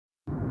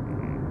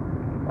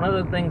one of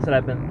the things that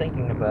I've been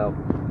thinking about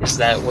is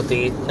that with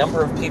the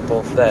number of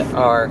people that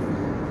are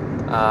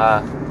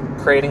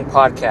creating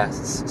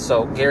podcasts,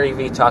 so Gary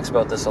Vee talks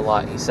about this a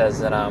lot. He says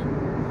that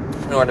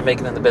in order to make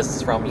it in the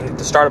business realm, you need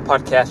to start a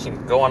podcast, you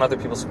need to go on other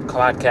people's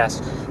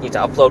podcasts, you need to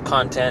upload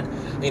content,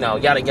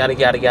 yada, yada,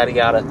 yada, yada,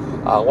 yada.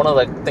 One of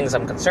the things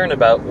I'm concerned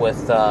about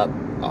with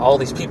all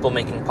these people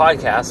making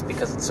podcasts,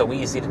 because it's so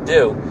easy to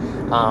do,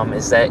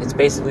 is that it's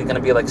basically going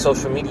to be like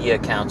social media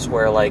accounts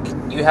where, like,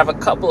 you have a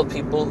couple of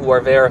people who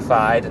are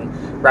verified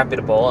and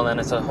reputable, and then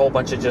it's a whole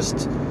bunch of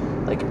just,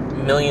 like,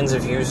 millions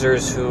of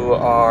users who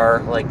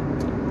are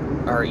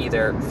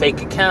either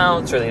fake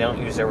accounts, or they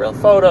don't use their real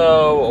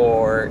photo,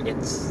 or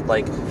it's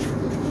like,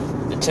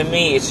 to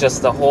me, it's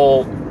just the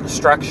whole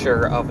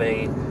structure of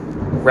a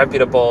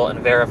reputable and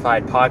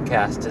verified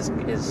podcast is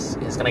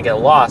going to get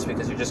lost,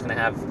 because you're just going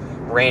to have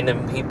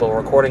random people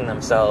recording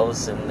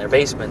themselves in their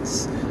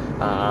basements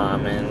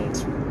and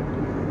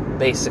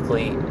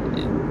basically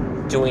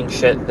doing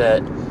shit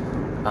that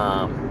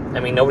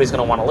nobody's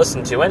going to want to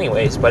listen to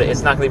anyways. But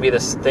it's not going to be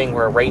this thing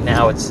where right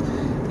now it's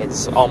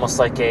almost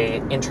like a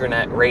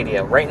internet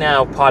radio. Right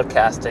now,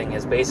 podcasting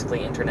is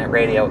basically internet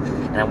radio,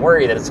 and I'm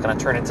worried that it's going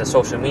to turn into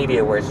social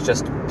media where it's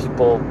just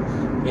people,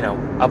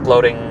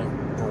 uploading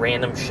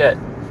random shit.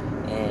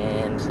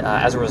 And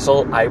as a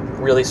result, I'm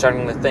really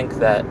starting to think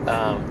that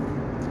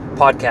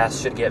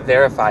podcasts should get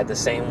verified the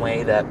same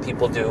way that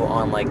people do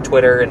on, like,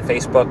 Twitter and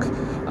Facebook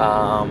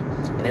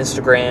and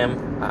Instagram.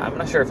 I'm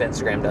not sure if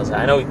Instagram does it.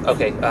 I know,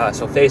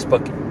 so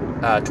Facebook,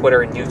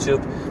 Twitter, and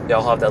YouTube, they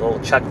all have that little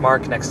check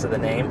mark next to the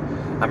name.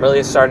 I'm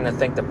really starting to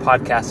think that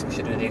podcasting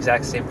should do the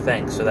exact same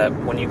thing, so that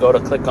when you go to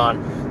click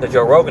on the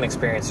Joe Rogan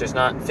Experience, there's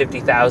not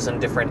 50,000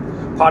 different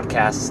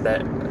podcasts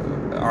that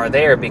are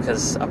there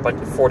because a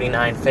bunch of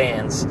 49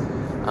 fans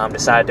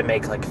decided to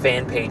make, like,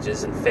 fan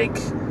pages and fake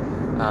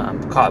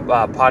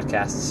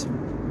podcasts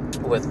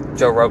with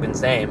Joe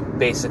Rogan's name.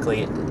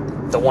 Basically,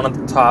 the one at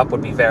the top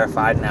would be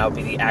verified, and that would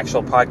be the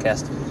actual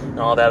podcast, and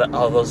all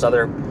those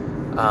other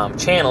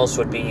channels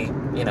would be,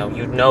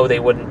 they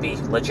wouldn't be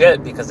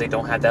legit because they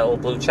don't have that little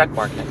blue check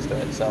mark next to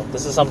it. So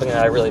this is something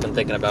that I've really been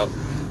thinking about,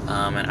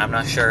 and I'm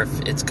not sure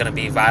if it's going to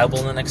be viable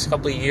in the next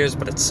couple of years,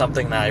 but it's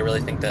something that I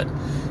really think that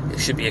it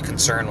should be a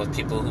concern with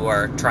people who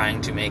are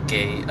trying to make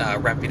a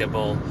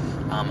reputable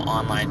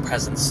online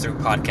presence through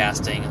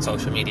podcasting and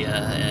social media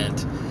and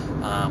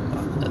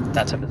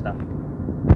that type of stuff.